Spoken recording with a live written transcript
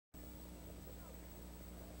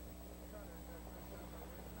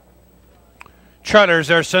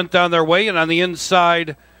Trotters are sent on their way, and on the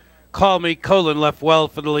inside, Call Me Colin left well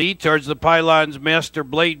for the lead. Towards the pylons, Master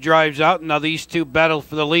Blade drives out, and now these two battle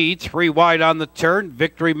for the lead. 3 wide on the turn,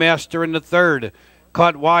 Victory Master in the third.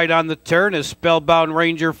 Caught wide on the turn is Spellbound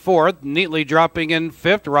Ranger fourth, neatly dropping in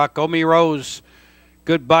fifth, Rockomi Rose.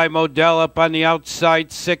 Goodbye Modell up on the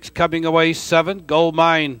outside, 6 coming away 7, Gold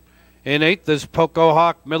Mine. In 8th is Poco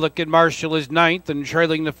Hawk, Milliken Marshall is 9th, and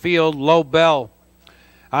trailing the field, Low Bell.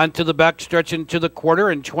 On to the backstretch into the quarter,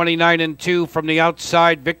 and 29-2 from the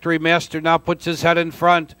outside. Victory Master now puts his head in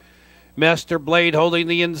front. Master Blade holding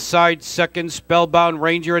the inside second. Spellbound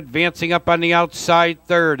Ranger advancing up on the outside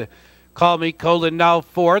third. Call Me Colin now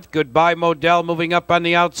fourth. Goodbye Modell moving up on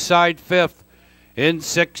the outside fifth. In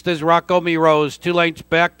 6th is Rockomi Rose. 2 lengths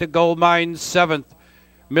back to Gold Mine 7th.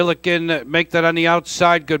 Milliken make that on the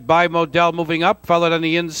outside. Goodbye Modell moving up, followed on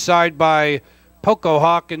the inside by Poco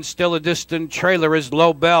Hawk, and still a distant trailer is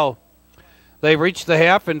Low Bell. They've reached the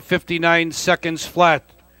half in 59 seconds flat.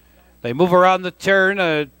 They move around the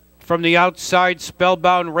turn from the outside.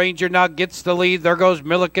 Spellbound Ranger now gets the lead. There goes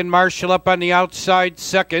Milliken Marshall up on the outside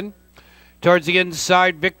second. Towards the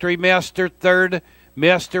inside, Victory Master third.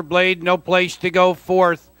 Master Blade, no place to go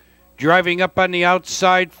fourth. Driving up on the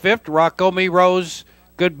outside fifth, Rockomi Rose.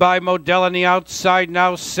 Goodbye Modell on the outside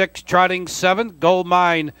now 6th, trotting 7th, Gold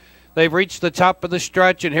Mine. They've reached the top of the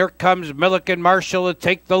stretch, and here comes Milliken Marshall to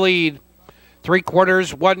take the lead.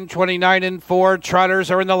 3/4, 1:29-4. Trotters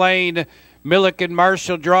are in the lane. Milliken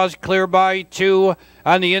Marshall draws clear by 2.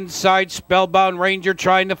 On the inside, Spellbound Ranger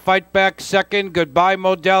trying to fight back second. Goodbye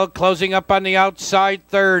Modell closing up on the outside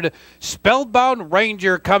third. Spellbound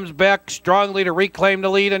Ranger comes back strongly to reclaim the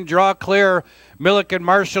lead and draw clear. Milliken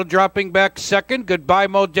Marshall dropping back second. Goodbye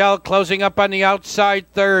Modell closing up on the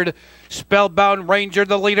outside third. Spellbound Ranger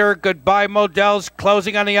the leader. Goodbye Modell's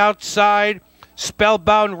closing on the outside.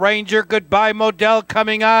 Spellbound Ranger, Goodbye Modell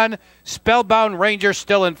coming on. Spellbound Ranger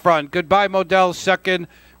still in front. Goodbye Modell second.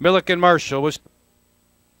 Milliken Marshall was